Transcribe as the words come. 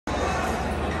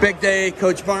Big day,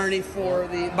 Coach Varney, for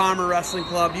the Bomber Wrestling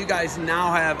Club. You guys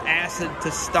now have acid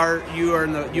to start. You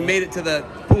made it to the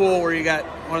pool where you got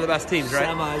one of the best teams, right?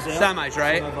 Semis, yeah. Semis,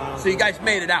 right? So you guys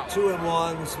made it out.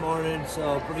 2-1 this morning,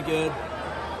 so pretty good.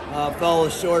 Fell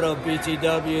short of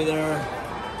BTW there,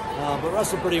 but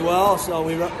wrestled pretty well. So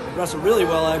we wrestled really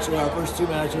well, actually, our first 2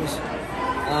 matches.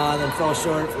 And then fell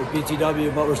short for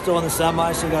BTW, but we're still in the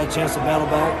semis, so we got a chance to battle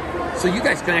back. So you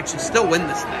guys can actually still win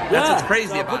this thing. That's what's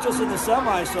crazy about it. Puts us in the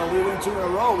semis, so we win 2 in a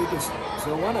row. We can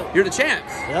still win it. You're the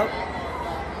champs. Yep.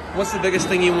 What's the biggest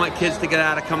thing you want kids to get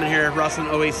out of coming here, wrestling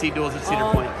OAC duels at Cedar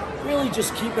Point? Really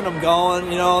just keeping them going,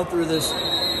 you know, through this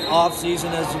off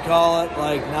season, as you call it,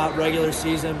 like not regular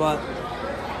season, but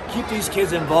keep these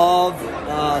kids involved.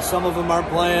 Some of them aren't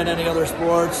playing any other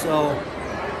sports, so.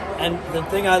 And the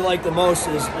thing I like the most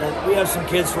is that we have some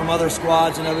kids from other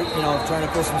squads and trying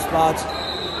to fill some spots.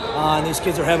 And these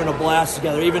kids are having a blast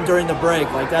together, even during the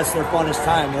break. Like, that's their funnest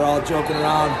time. They're all joking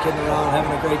around, kidding around,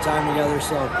 having a great time together.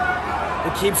 So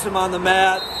it keeps them on the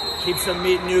mat, keeps them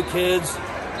meeting new kids,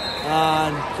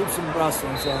 and keeps them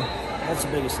wrestling. So that's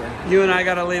the biggest thing. You and I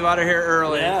got to leave out of here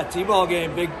early. Yeah, T-ball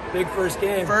game, big first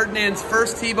game. Ferdinand's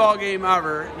first T-ball game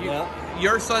ever.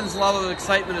 Your son's level of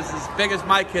excitement is as big as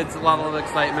my kid's level of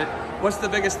excitement. What's the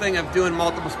biggest thing of doing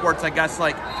multiple sports? I guess,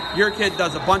 like, your kid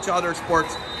does a bunch of other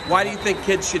sports. Why do you think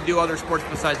kids should do other sports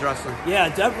besides wrestling?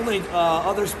 Yeah, definitely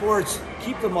other sports.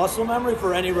 Keep the muscle memory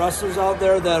for any wrestlers out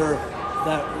there that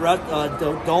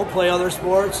don't play other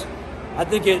sports. I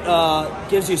think it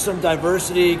gives you some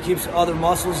diversity, keeps other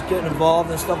muscles getting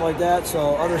involved and stuff like that.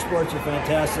 So other sports are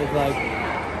fantastic. Like,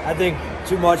 I think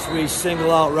too much we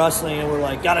single out wrestling and we're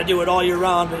like, got to do it all year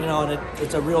round. And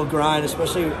it's a real grind,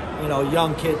 especially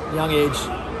young age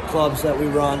clubs that we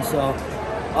run. So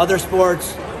other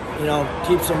sports,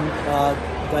 keeps them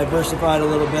diversified a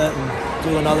little bit and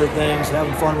doing other things,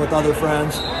 having fun with other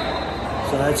friends.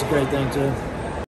 So that's a great thing too.